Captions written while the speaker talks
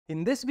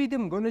In this video,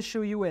 I'm going to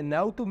show you an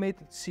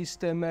automated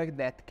system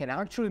that can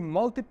actually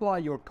multiply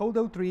your code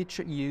outreach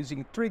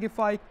using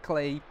Trigify,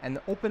 Clay, and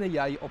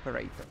OpenAI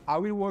operator. I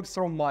will walk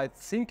through my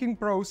thinking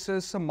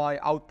process, my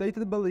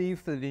outdated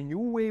belief, the new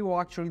way of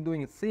actually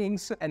doing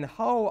things, and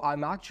how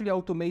I'm actually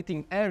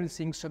automating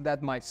everything so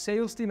that my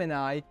sales team and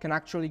I can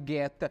actually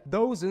get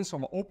dozens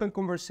of open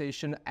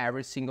conversation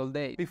every single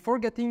day. Before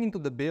getting into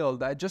the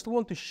build, I just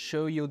want to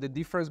show you the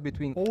difference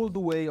between old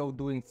way of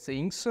doing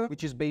things,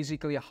 which is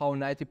basically how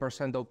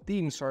 90% of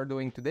teams are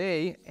doing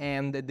today,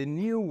 and the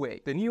new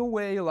way. The new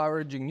way,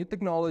 leveraging new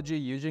technology,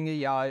 using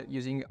AI,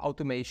 using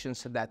automations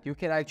so that you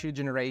can actually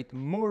generate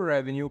more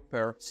revenue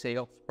per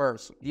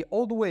salesperson. The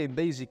old way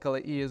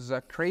basically is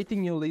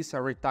creating new lists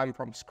every time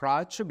from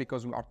scratch,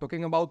 because we are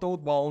talking about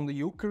outbound.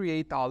 You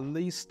create a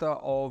list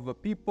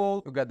of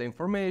people, you get the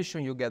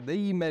information, you get the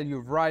email,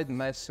 you write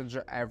message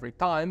every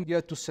time. You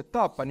have to set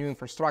up a new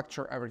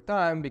infrastructure every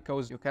time,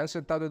 because you can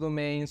set up the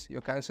domains,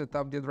 you can set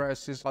up the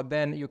addresses, but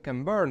then you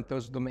can burn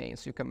those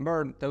domains, you can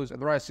burn those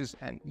addresses,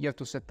 and you have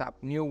to set up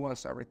new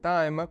ones every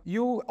time.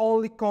 You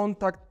only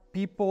contact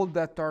people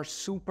that are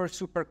super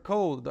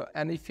cold,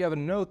 and if you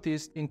haven't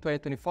noticed, in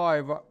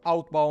 2025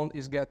 outbound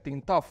is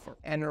getting tougher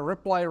and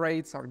reply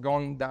rates are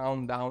going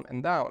down.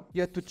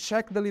 You have to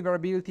check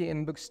deliverability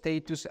and book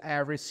status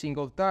every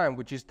single time,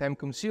 which is time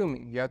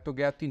consuming. You have to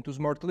get into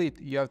smart lead,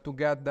 you have to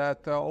get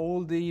that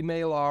all the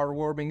email are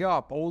warming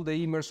up, all the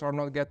emails are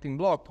not getting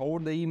blocked, all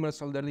the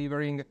emails are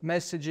delivering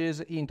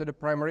messages into the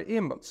primary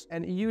inbox.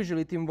 And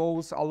usually it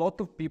involves a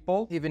lot of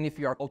people, even if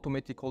you are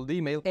automating cold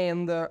email,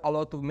 and a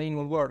lot of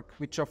manual work,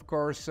 which of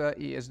course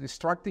is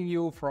distracting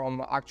you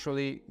from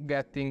actually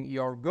getting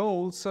your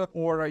goals,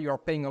 or you're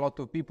paying a lot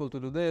of people to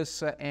do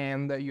this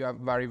and you have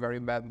very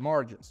bad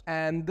margins.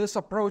 And this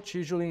approach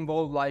usually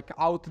involves like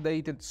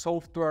outdated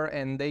software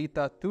and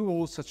data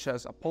tools such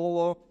as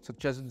Apollo,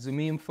 such as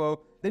ZoomInfo.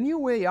 The new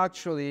way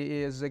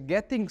actually is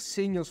getting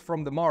signals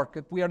from the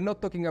market. We are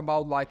not talking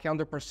about like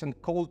 100%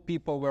 cold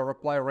people where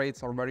reply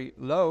rates are very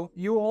low.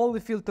 You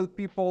only filter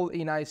people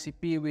in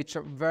ICP with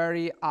a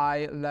very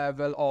high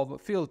level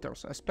of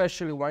filters,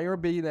 especially when you're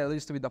building a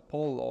list with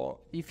Apollo.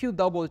 If you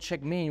double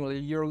check manually,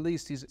 your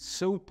list is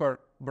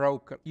super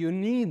broken. You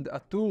need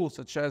a tool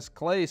such as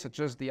Clay, such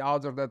as the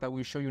other that I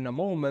will show you in a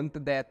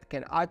moment, that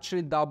can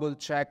actually double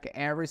check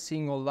every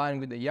single line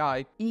with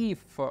AI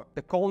if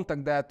the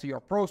contact that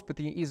you're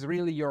prospecting is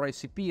really your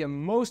ICP,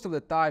 and most of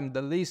the time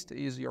the list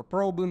is your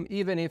problem,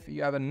 even if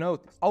you haven't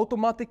noticed.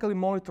 Automatically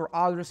monitor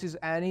addresses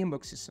and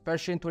inboxes,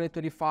 especially in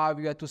 2025.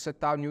 You have to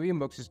set up new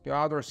inboxes, new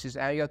addresses,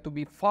 and you have to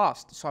be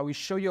fast. So I will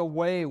show you a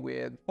way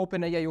with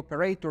OpenAI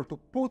operator to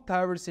put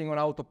everything on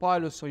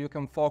autopilot so you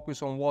can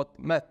focus on what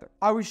matters.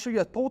 I will show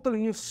you a totally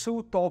new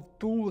suite of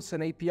tools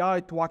and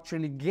API to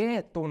actually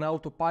get on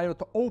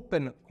autopilot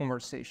open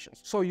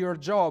conversations. So your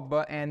job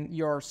and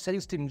your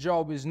sales team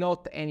job is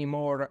not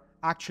anymore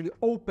actually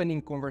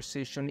opening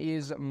conversation,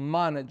 is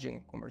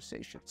managing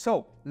conversation.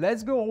 So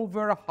let's go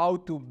over how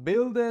to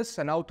build this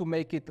and how to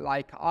make it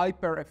like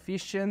hyper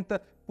efficient,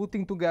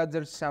 putting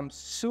together some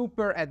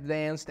super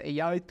advanced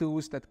AI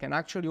tools that can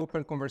actually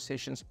open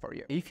conversations for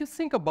you. If you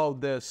think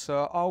about this,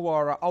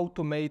 our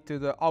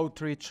automated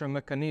outreach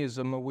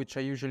mechanism, which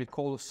I usually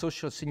call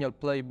social signal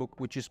playbook,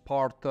 which is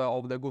part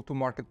of the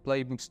go-to-market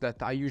playbooks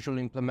that I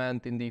usually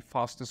implement in the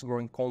fastest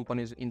growing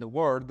companies in the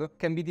world,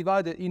 can be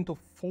divided into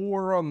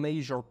 4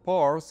 major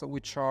parts,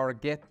 which are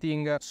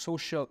getting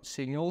social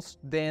signals,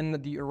 then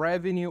the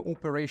revenue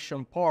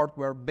operation part,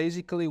 where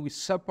basically we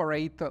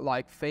separate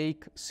like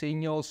fake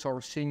signals or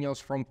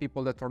signals from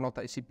people that are not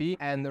ICP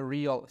and the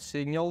real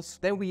signals.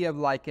 Then we have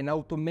like an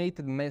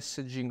automated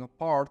messaging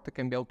part. It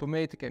can be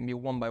automated, can be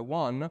one by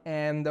one.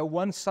 And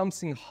when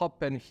something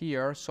happens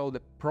here, so the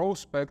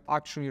prospect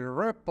actually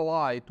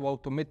reply to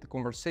automated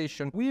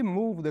conversation, we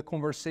move the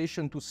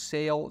conversation to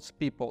sales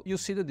people. You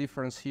see the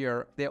difference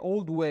here. The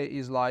old way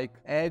is like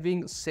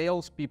having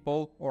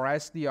salespeople or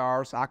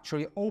SDRs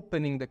actually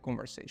opening the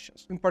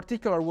conversations. In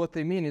particular, what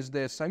I mean is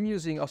this: I'm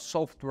using a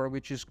software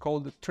which is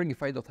called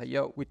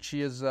Trigify.io, which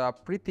is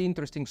pretty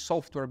interesting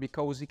software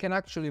because it can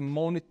actually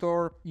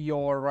monitor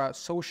your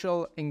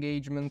social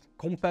engagement,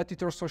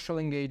 competitor social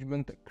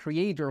engagement,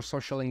 creator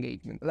social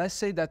engagement. Let's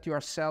say that you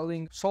are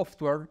selling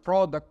software,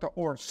 product,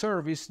 or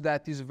service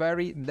that is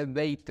very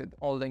debated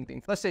on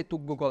LinkedIn. Let's say to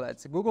Google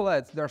Ads. Google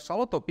Ads, there's a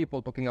lot of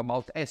people talking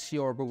about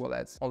SEO or Google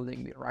Ads on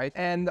LinkedIn, right?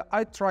 And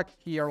I track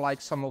here like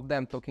some of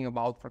them talking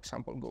about, for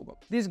example, Google.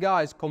 These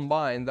guys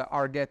combined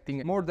are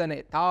getting more than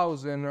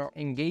 1,000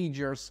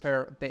 engagers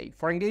per day.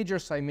 For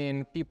engagers, I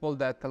mean people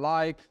that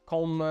like,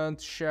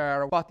 comment,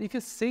 share. But if you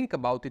think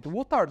about it,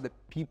 what are the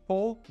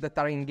people that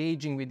are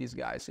engaging with these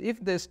guys? If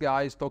this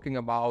guy is talking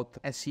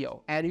about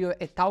SEO and you have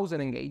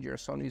 1,000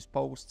 engagers on his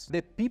posts,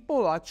 the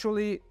people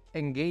actually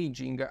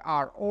engaging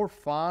are or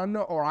fun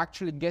or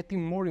actually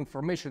getting more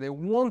information. They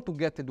want to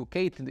get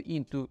educated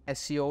into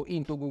SEO,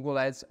 into Google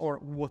Ads or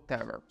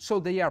whatever. So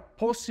they are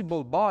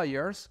possible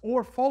buyers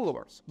or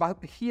followers.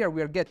 But here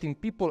we are getting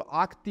people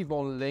active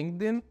on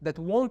LinkedIn that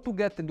want to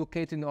get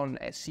educated on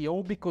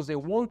SEO because they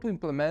want to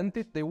implement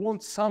it. They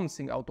want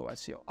something out of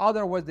SEO.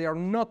 Otherwise, they are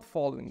not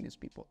following these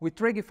people. With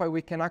Trigify,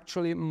 we can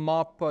actually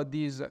map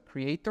these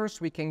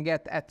creators. We can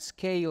get at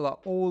scale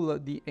all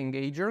the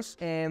engagers,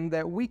 and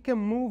we can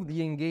move the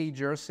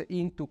engagers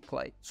into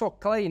Clay. So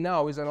Clay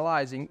now is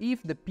analyzing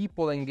if the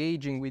people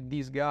engaging with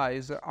these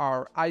guys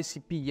are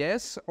ICP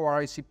yes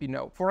or ICP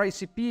no. For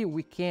ICP,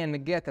 we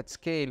can get at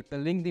scale the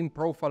LinkedIn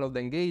profile of the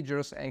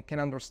engagers and can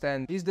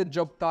understand, is the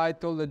job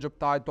title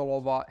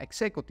of an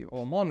executive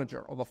or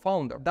manager, of a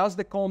founder? Does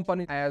the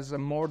company has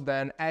more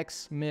than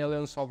X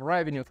millions of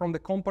revenue? From the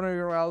company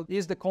URL,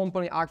 is the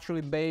company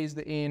actually based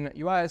in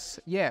US?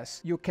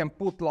 Yes. You can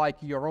put like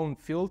your own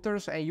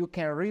filters and you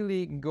can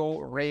really go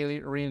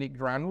really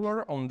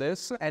granular on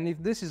this. And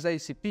if this is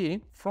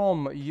ICP,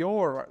 from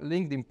your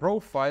LinkedIn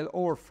profile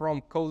or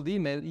from cold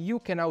email, you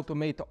can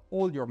automate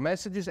all your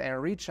messages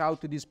and reach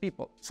out to these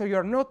people. So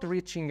you're not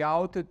reaching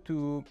out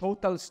to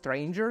total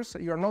strangers,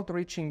 you're not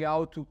reaching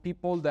out to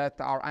people that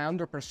are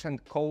 100%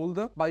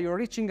 cold, but you're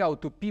reaching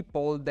out to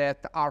people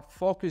that are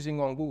focusing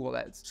on Google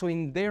Ads. So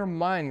in their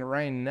mind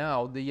right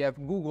now, they have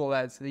Google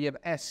Ads, they have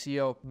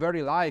SEO,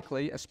 very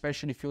likely,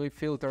 especially if you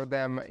filter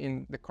them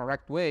in the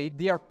correct way,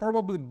 they are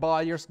probably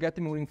buyers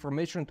getting more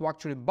information to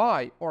actually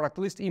buy or at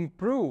least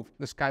improve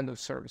this kind of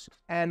services.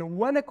 And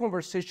when a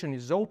conversation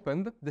is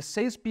opened, the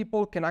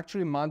salespeople can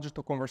actually manage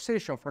the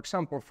conversation. For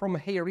example, from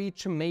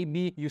HeyReach,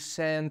 maybe you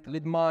send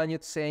lead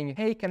magnet saying,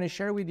 hey, can I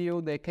share with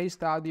you the case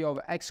study of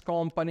X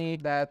company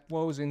that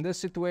was in this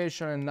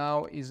situation and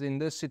now is in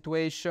this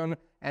situation,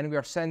 and we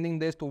are sending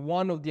this to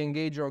one of the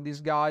engager of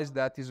these guys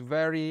that is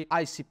very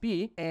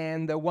ICP,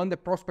 and when the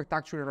prospect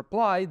actually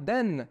replied,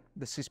 then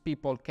the sales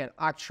people can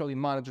actually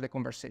manage the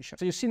conversation.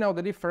 So you see now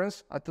the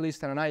difference, at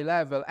least at an high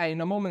level. And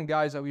in a moment,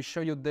 guys, I will show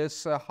you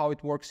this, how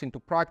it works into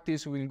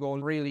practice. We'll go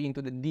really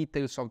into the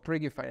details of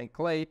Trigify and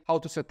Clay, how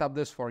to set up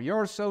this for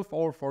yourself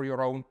or for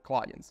your own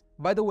clients.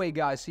 By the way,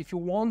 guys, if you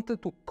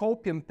wanted to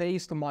copy and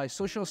paste my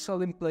social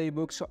selling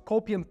playbooks,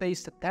 copy and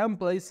paste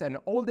templates and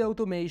all the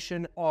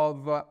automation of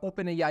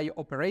OpenAI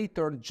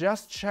operator,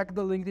 just check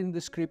the link in the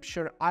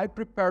description. I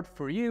prepared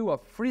for you a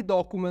free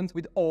document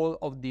with all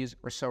of these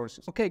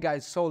resources. Okay,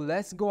 guys, so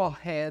let's go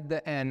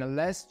ahead and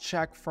let's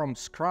check from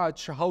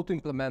scratch how to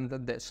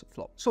implement this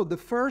flow. So the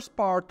first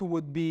part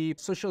would be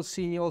social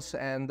signals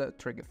and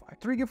Trigify.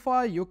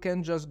 Trigify, you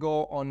can just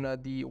go on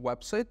the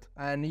website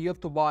and you have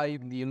to buy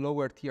the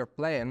lower tier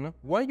plan.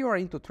 When you are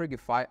into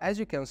Trigify, as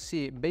you can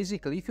see,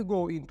 basically if you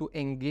go into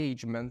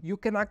engagement, you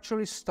can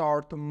actually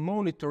start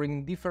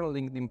monitoring different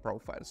LinkedIn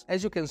profiles.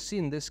 As you can see,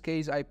 in this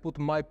case, I put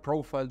my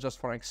profile just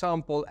for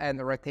example,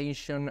 and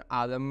retention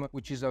Adam,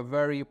 which is a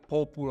very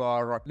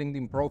popular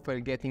LinkedIn profile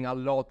getting a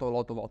lot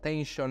of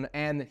attention,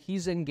 and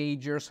his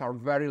engagers are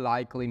very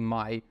likely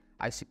my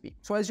ICP.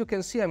 So as you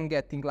can see, I'm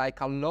getting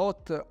like a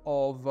lot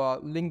of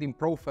LinkedIn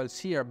profiles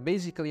here.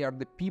 Basically are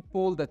the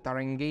people that are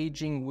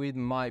engaging with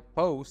my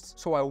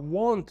posts. So I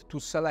want to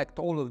select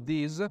all of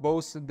these,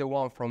 both the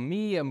one from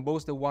me and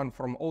both the one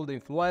from all the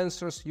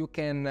influencers. You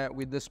can,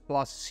 with this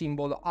plus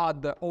symbol,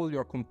 add all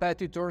your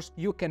competitors.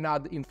 You can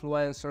add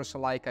influencers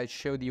like I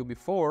showed you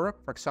before,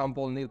 for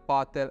example, Neil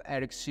Patel,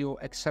 Eric Siu,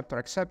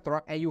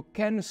 etc., and you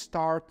can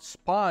start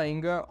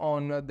spying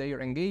on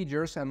their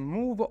engagers and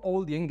move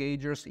all the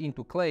engagers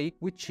into Clay,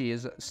 which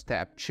is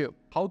step 2.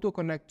 How to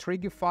connect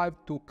Trigify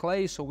to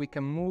Clay so we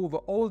can move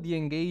all the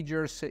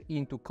engagers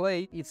into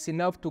Clay. It's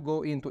enough to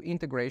go into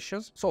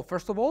integrations. So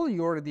first of all,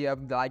 you already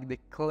have like the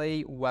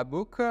Clay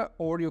webbook,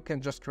 or you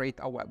can just create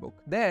a webbook.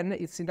 Then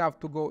it's enough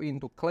to go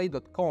into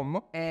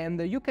clay.com and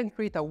you can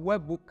create a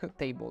webbook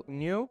table.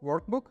 New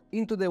workbook.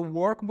 Into the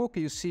workbook,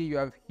 you see you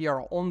have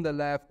here on the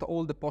left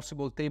all the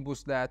possible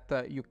tables that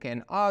you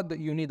can add.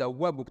 You need a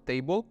webbook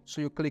table. So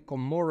you click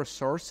on more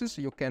resources.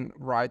 You can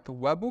write a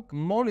webbook,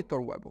 monitor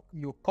webbook.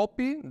 You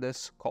copy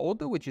this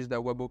code, which is the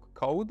webbook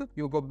code.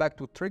 You go back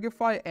to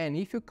Trigify, and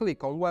if you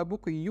click on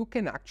webbook, you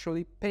can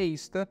actually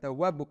paste the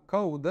webbook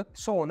code.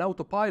 So on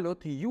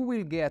autopilot, you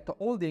will get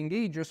all the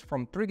engagers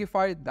from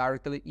Trigify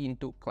directly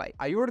into Clay.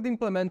 I already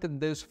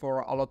implemented this for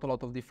a lot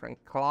of different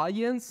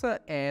clients,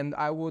 and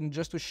I want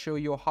just to show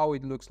you how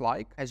it looks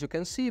like. As you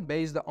can see,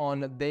 based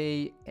on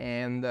day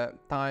and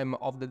time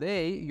of the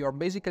day, you're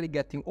basically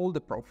getting all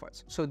the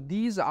profiles. So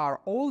these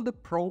are all the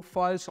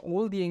profiles,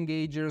 all the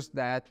engagers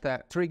that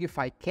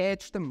Trigify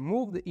catched,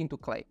 moved into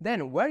Clay.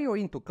 Then where you're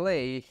into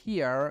Clay,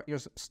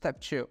 here's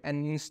step 2.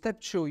 And in step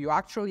 2, you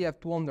actually have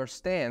to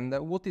understand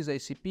what is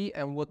ICP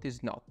and what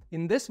is not.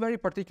 In this very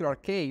particular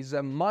case,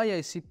 my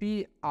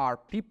ICP are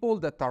people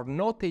that are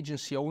not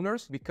agency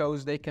owners,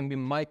 because they can be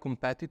my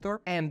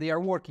competitor, and they are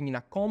working in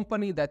a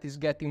company that is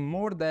getting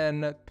more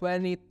than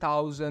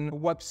 20,000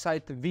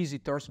 website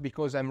visitors,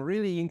 because I'm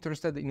really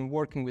interested in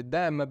working with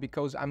them,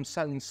 because I'm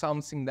selling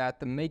something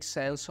that makes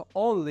sense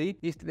only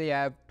if they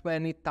have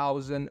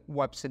 20,000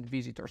 website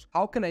visitors.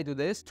 How can I do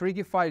this?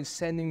 Trigify is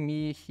sending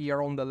me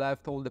here on the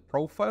left all the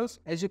profiles.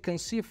 As you can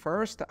see,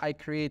 first I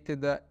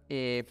created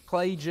a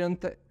Clay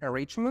agent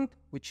enrichment,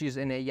 which is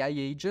an AI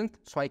agent,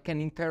 so I can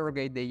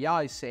interrogate the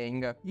AI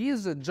saying,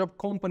 is a job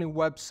company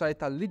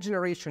website a lead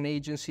generation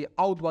agency,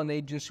 outbound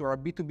agency, or a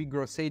B2B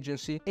growth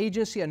agency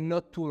and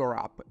not tool or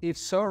app? If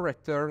so,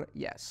 return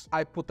yes.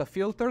 I put the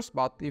filters,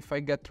 but if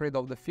I get rid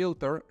of the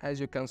filter, as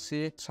you can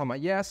see, some are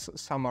yes,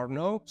 some are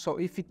no. So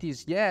if it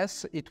is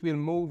yes, it will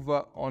move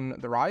on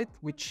the right,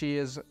 which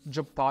is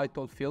job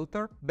title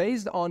filter.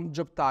 Based on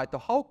job title,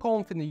 how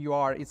confident you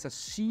are it's a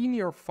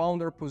senior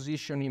founder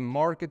position in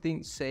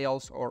marketing,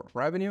 sales, or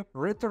revenue?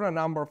 Return a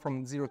number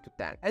from 0 to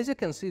 10. As you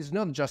can see, it's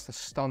not just a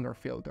standard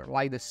filter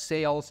like the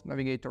sales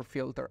navigator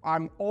filter.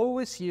 I'm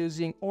always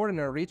using or an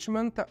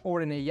enrichment or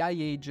an AI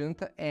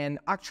agent and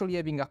actually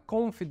having a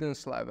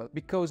confidence level,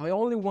 because I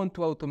only want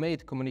to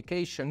automate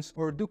communications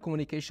or do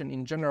communication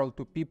in general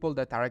to people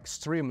that are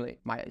extremely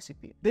my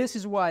ICP. This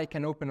is why I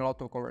can open a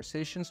lot of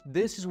conversations.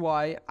 This is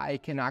why I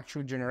can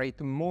actually generate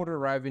more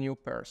revenue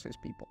per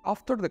salespeople.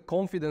 After the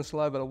confidence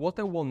level, what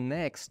I want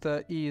next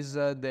is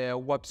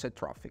the website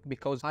traffic,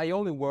 because I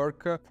only work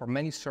for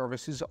many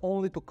services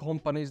only to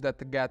companies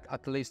that get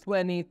at least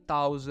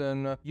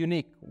 20,000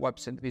 unique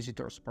website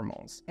visitors per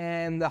month.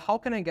 And how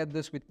can I get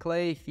this with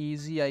Clay?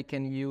 Easy. I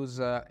can use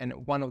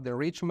one of the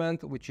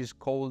enrichment, which is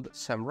called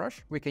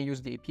SEMrush. We can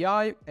use the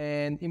API,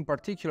 and in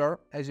particular,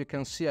 as you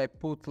can see, I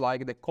put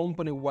like the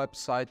company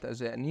website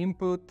as an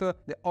input.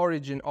 The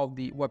origin of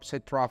the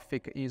website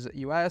traffic is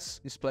US,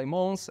 display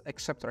months,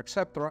 etc.,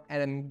 etc.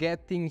 And I'm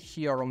getting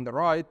here on the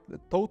right the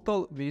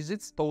total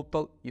visits,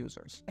 total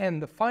users.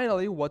 And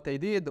finally, what I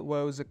did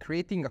was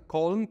creating a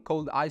column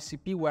called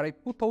ICP where I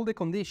put all the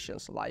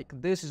conditions, like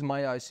this is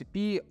my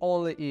ICP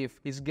only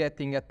if it's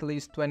getting at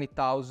least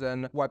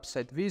 20,000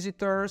 website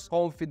visitors,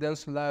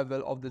 confidence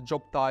level of the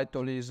job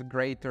title is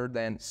greater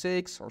than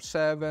 6 or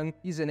 7,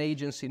 is an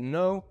agency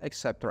no,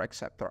 etc.,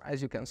 etc.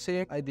 As you can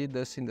see, I did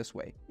this in this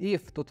way.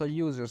 If total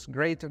users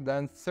greater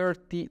than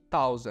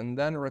 30,000,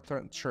 then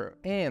return true,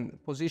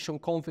 and position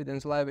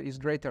confidence level is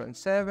greater than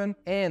 7,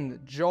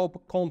 and job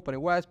company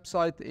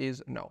website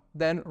is no,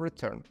 then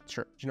return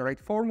true. Generate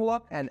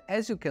formula, and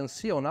as you can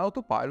see on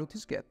autopilot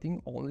is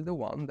getting only the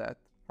one that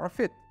are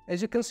fit.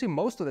 As you can see,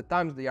 most of the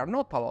times they are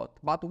not a lot,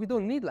 but we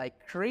don't need like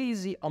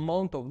crazy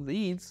amount of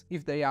leads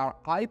if they are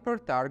hyper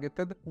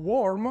targeted,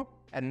 warm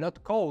and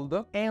not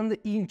cold, and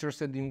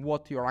interested in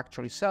what you're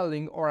actually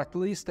selling, or at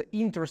least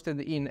interested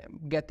in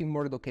getting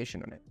more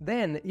education on it.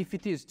 Then if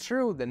it is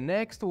true, the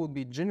next will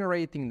be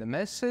generating the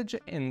message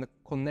and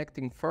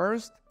connecting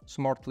first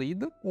Smart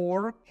Lead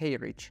or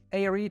HeyReach.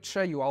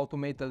 HeyReach, you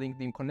automate the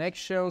LinkedIn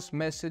connections,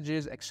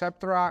 messages,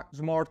 etc.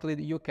 Smart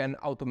Lead, you can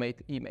automate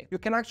email. You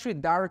can actually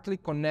directly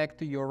connect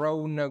to your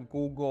own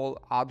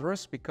Google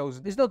address, because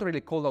it's not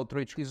really cold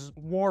outreach, it's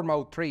warm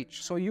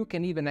outreach. So you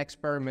can even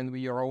experiment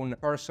with your own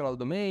personal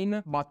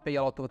domain, but pay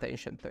a lot of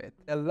attention to it.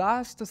 The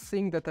last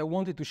thing that I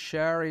wanted to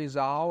share is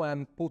how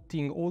I'm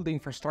putting all the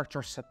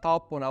infrastructure set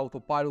up on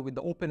autopilot with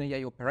the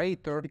OpenAI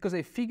operator, because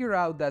I figured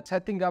out that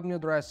setting up new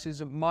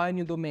addresses, my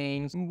new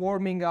domains,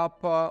 warming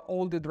up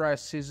all the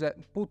addresses,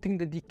 putting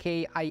the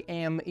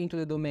DKIM into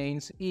the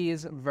domains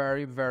is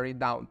very, very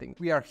daunting.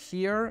 We are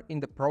here in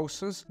the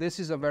process. This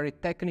is a very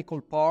technical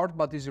part,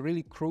 but it's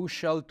really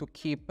crucial to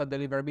keep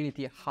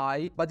deliverability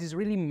high, but it's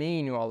really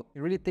manual.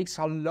 It really takes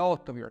a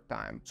lot of your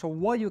time. So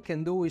what you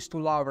can do is to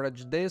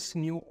leverage this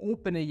new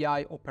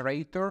OpenAI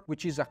operator,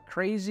 which is a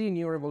crazy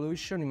new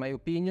revolution in my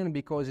opinion,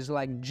 because it's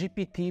like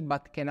GPT,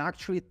 but can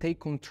actually take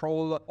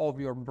control of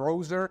your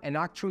browser and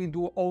actually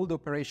do all the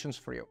operations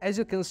for you. As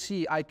you can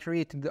see, I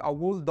created a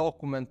whole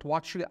document to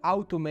actually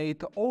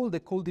automate all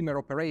the cold email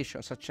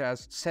operations, such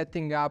as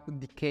setting up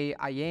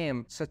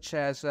DKIM, such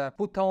as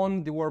put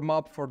on the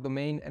warm-up for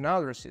domain and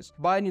addresses,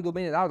 buy new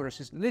domain and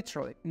addresses,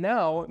 literally.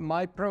 Now,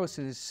 my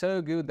process is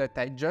so good that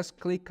I just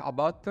click a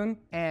button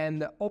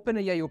and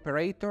OpenAI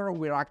operator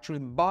will actually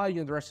buy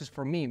new addresses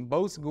for me,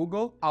 both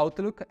Google,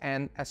 Outlook,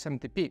 and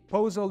SMTP.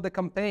 Pause all the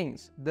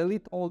campaigns,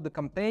 delete all the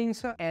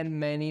campaigns, and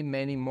many,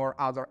 many more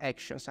other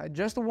actions. I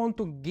just want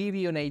to give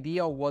you an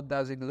idea of what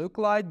does it look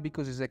like,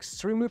 because it's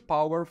extremely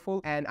powerful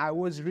and I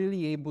was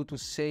really able to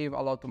save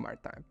a lot of my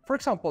time. For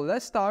example,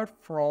 let's start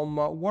from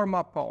warm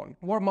up on.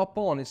 Warm up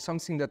on is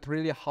something that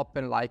really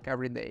happens like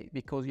every day,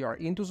 because you are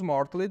into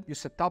Smart Lead, you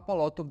set up a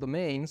lot of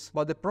domains,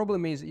 but the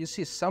problem is, you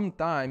see,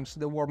 sometimes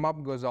the warm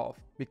up goes off,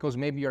 because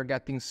maybe you're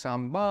getting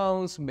some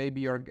bounce,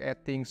 maybe you're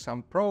getting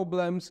some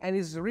problems, and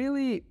it's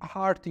really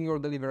hurting your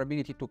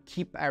deliverability to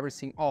keep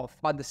everything off.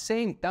 But at the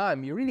same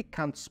time, you really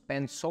can't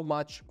spend so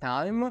much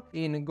time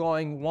in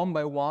going one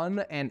by one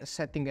and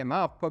setting them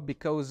up,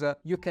 because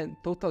you can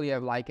totally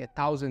have like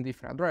 1,000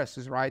 different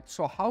addresses, right?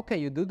 So how can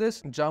you do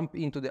this? Jump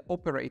into the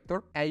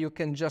operator and you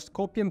can just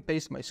copy and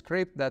paste my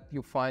script that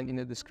you find in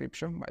the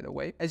description, by the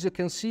way. As you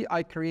can see,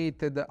 I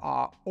created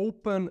an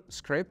open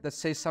script that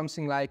says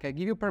something like, I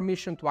give you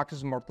permission to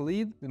access Smart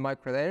Lead with my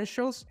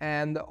credentials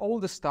and all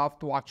the stuff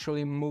to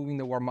actually moving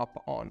the warm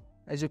up on.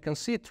 As you can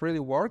see, it really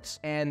works,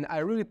 and I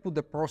really put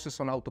the process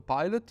on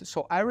autopilot,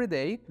 so every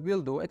day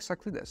we'll do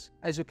exactly this.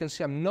 As you can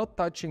see, I'm not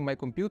touching my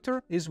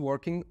computer, it's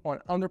working on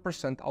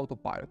 100%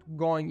 autopilot.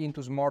 Going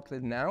into Smartly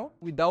now,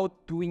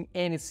 without doing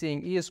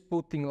anything, he is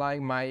putting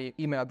like my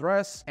email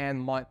address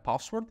and my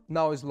password.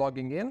 Now it's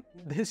logging in.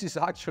 This is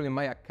actually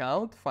my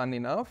account, fun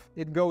enough.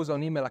 It goes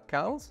on email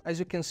accounts. As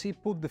you can see,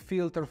 put the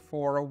filter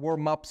for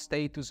warm-up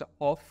status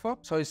off,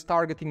 so it's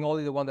targeting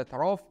only the ones that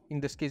are off, in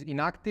this case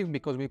inactive,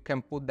 because we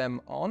can put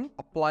them on.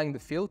 Applying the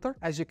filter.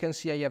 As you can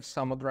see, I have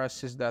some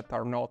addresses that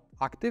are not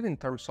active in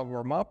terms of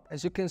warm-up.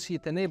 As you can see,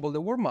 it enabled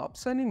the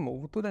warm-ups and it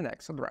moved to the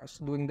next address.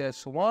 Doing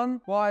this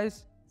once,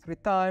 twice, 3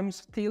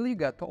 times, till you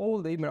get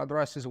all the email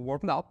addresses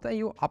warmed up, and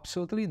you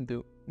absolutely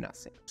do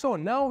nothing. So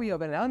now we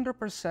have an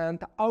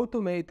 100%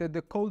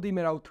 automated cold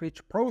email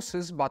outreach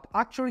process, but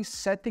actually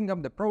setting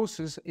up the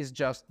process is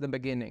just the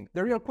beginning.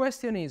 The real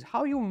question is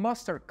how you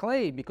master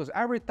Clay, because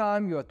every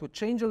time you have to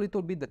change a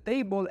little bit the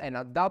table and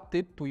adapt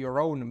it to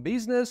your own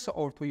business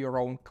or to your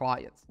own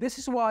clients. This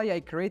is why I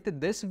created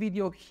this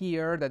video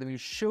here that will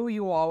show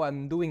you how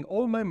I'm doing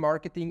all my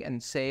marketing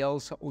and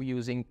sales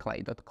using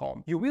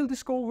clay.com. You will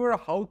discover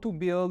how to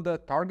build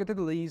targeted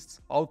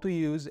lists, how to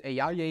use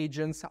AI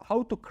agents,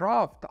 how to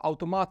craft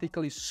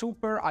automatically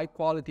super high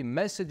quality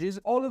messages,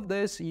 all of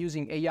this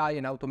using AI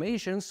and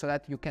automation so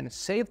that you can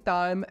save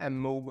time and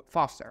move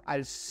faster.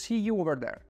 I'll see you over there.